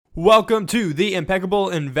Welcome to the Impeccable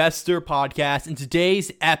Investor Podcast. In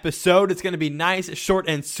today's episode, it's going to be nice, short,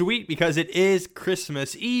 and sweet because it is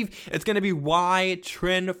Christmas Eve. It's going to be why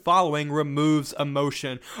trend following removes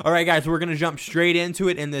emotion. All right, guys, we're going to jump straight into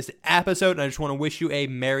it in this episode. And I just want to wish you a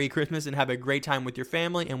Merry Christmas and have a great time with your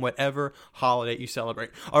family and whatever holiday you celebrate.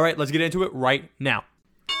 All right, let's get into it right now.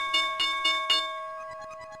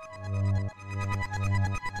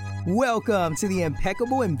 Welcome to the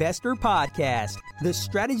Impeccable Investor Podcast. The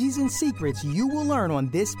strategies and secrets you will learn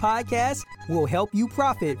on this podcast will help you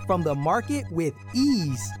profit from the market with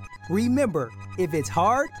ease. Remember, if it's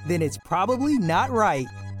hard, then it's probably not right.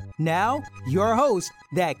 Now, your host,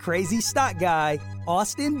 that crazy stock guy,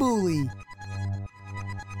 Austin Booley.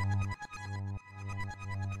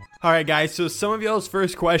 All right, guys, so some of y'all's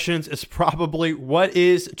first questions is probably, what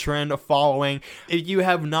is trend following? If you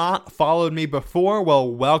have not followed me before, well,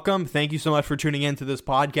 welcome. Thank you so much for tuning into this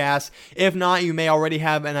podcast. If not, you may already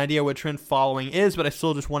have an idea what trend following is, but I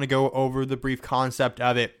still just want to go over the brief concept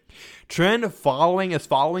of it. Trend following is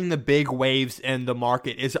following the big waves in the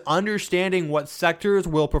market, is understanding what sectors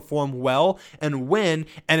will perform well and when,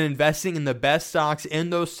 and investing in the best stocks in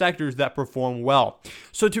those sectors that perform well.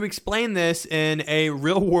 So to explain this in a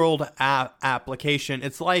real world application,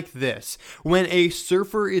 it's like this. When a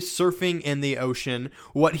surfer is surfing in the ocean,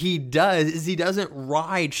 what he does is he doesn't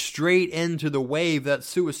ride straight into the wave. That's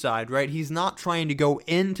suicide, right? He's not trying to go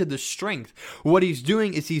into the strength. What he's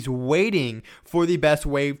doing is he's waiting for the best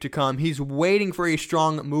wave to come. He's waiting for a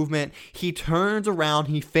strong movement. He turns around,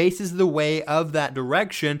 he faces the way of that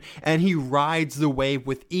direction, and he rides the wave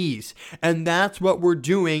with ease. And that's what we're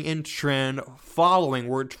doing in trend following.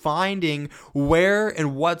 We're finding where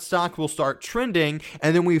and what stock will start trending,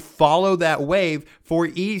 and then we follow that wave for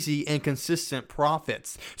easy and consistent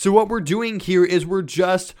profits. So what we're doing here is we're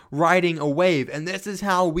just riding a wave, and this is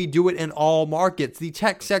how we do it in all markets. The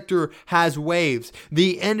tech sector has waves.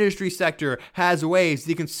 The industry sector has waves.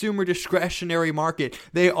 The consumer discretionary market,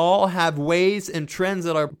 they all have waves and trends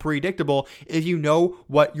that are predictable if you know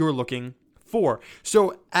what you're looking for.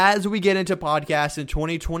 So as we get into podcasts in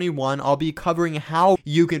 2021, I'll be covering how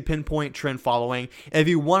you can pinpoint trend following. If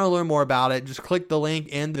you want to learn more about it, just click the link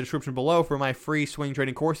in the description below for my free swing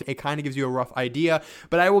trading course. It kind of gives you a rough idea,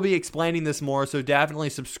 but I will be explaining this more, so definitely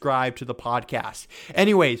subscribe to the podcast.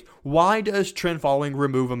 Anyways, why does trend following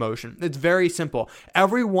remove emotion? It's very simple.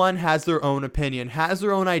 Everyone has their own opinion, has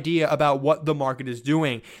their own idea about what the market is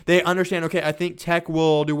doing. They understand, okay, I think tech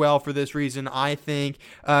will do well for this reason. I think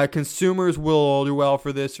consumers will do well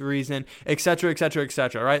for this reason, etc., etc.,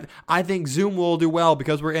 etc., right? I think Zoom will do well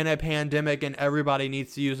because we're in a pandemic and everybody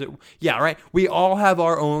needs to use it. Yeah, right? We all have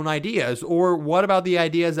our own ideas. Or what about the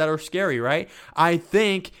ideas that are scary, right? I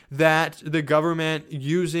think that the government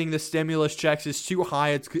using the stimulus checks is too high.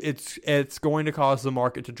 It's going to cause the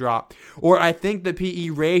market to drop. Or I think the PE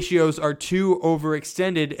ratios are too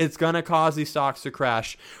overextended. It's going to cause these stocks to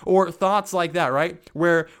crash. Or thoughts like that, right?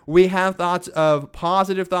 Where we have thoughts of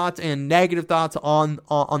positive thoughts and negative thoughts on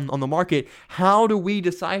the market. How do we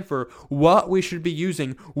decipher what we should be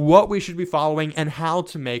using, what we should be following, and how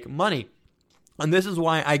to make money? And this is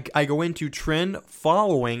why I go into trend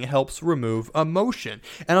following helps remove emotion.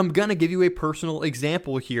 And I'm going to give you a personal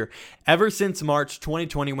example here. Ever since March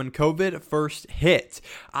 2020, when COVID first hit,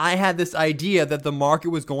 I had this idea that the market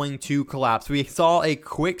was going to collapse. We saw a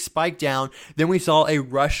quick spike down, then we saw a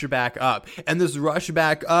rush back up. And this rush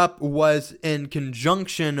back up was in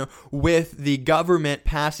conjunction with the government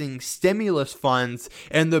passing stimulus funds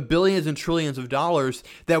and the billions and trillions of dollars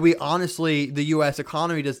that we honestly, the U.S.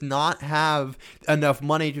 economy does not have enough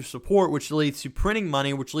money to support, which leads to printing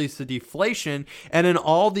money, which leads to deflation. And in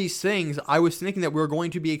all these things, I was thinking that we were going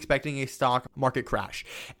to be expecting a stock market crash.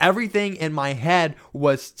 Everything in my head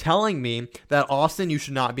was telling me that, Austin, you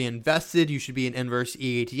should not be invested. You should be in inverse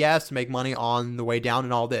ETFs to make money on the way down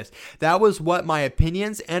and all this. That was what my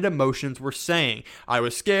opinions and emotions were saying. I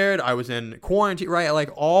was scared. I was in quarantine, right?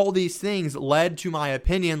 Like all these things led to my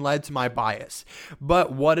opinion, led to my bias.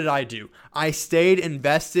 But what did I do? I stayed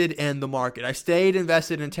invested in the market. I stayed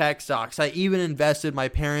invested in tech stocks. I even invested my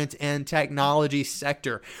parents in technology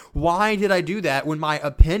sector. Why did I do that when my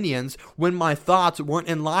opinions, when my thoughts weren't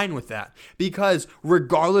in line with that? Because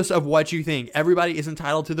regardless of what you think, everybody is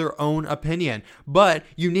entitled to their own opinion, but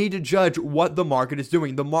you need to judge what the market is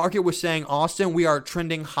doing. The market was saying, Austin, we are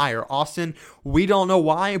trending higher. Austin, we don't know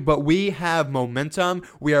why, but we have momentum.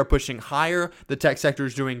 We are pushing higher. The tech sector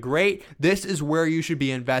is doing great. This is where you should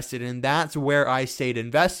be invested. And that's where I stayed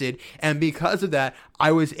invested. And because of that,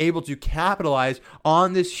 I was able to capitalize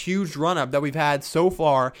on this huge run up that we've had so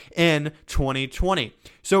far in 2020.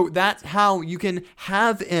 So that's how you can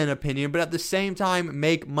have an opinion, but at the same time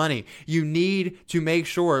make money. You need to make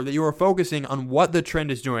sure that you are focusing on what the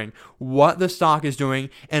trend is doing, what the stock is doing,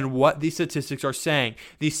 and what the statistics are saying.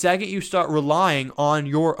 The second you start relying on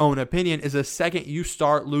your own opinion is the second you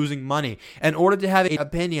start losing money. In order to have an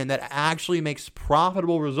opinion that actually makes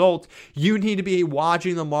profitable results, you need to be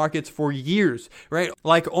watching the markets for years, right?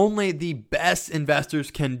 Like only the best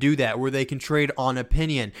investors can do that, where they can trade on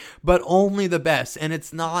opinion, but only the best, and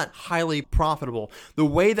it's not highly profitable. The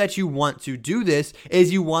way that you want to do this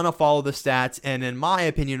is you want to follow the stats, and in my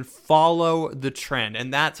opinion, follow the trend.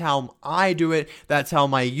 And that's how I do it, that's how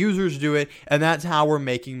my users do it, and that's how we're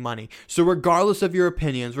making money. So regardless of your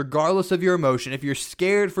opinions, regardless of your emotion, if you're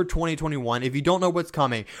scared for 2021, if you don't know what's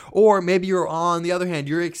coming, or maybe you're on the other hand,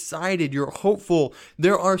 you're excited, you're hopeful,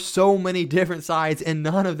 there are so many different sides and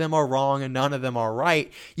none of them are wrong and none of them are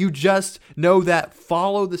right. You just know that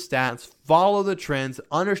follow the stats, follow the trends,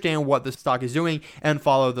 understand what the stock is doing, and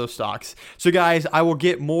follow those stocks. So guys, I will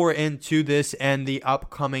get more into this in the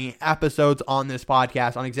upcoming episodes on this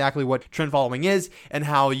podcast on exactly what trend following is and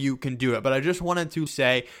how you can do it. But I just wanted to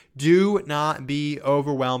say, do not be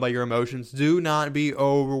overwhelmed by your emotions. Do not be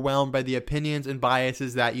overwhelmed by the opinions and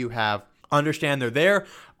biases that you have. Understand they're there.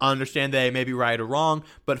 Understand they may be right or wrong,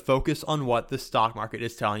 but focus on what the stock market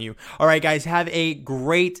is telling you. All right, guys, have a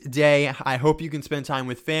great day. I hope you can spend time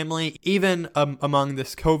with family, even among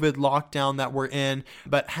this COVID lockdown that we're in.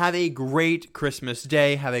 But have a great Christmas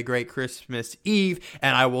day. Have a great Christmas Eve.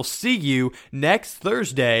 And I will see you next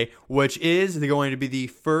Thursday, which is going to be the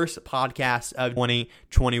first podcast of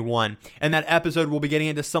 2021. And that episode will be getting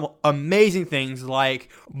into some amazing things like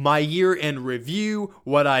my year-end review,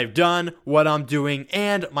 what I've done, what I'm doing,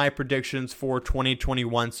 and my predictions for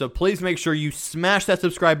 2021. So please make sure you smash that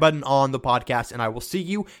subscribe button on the podcast, and I will see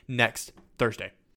you next Thursday.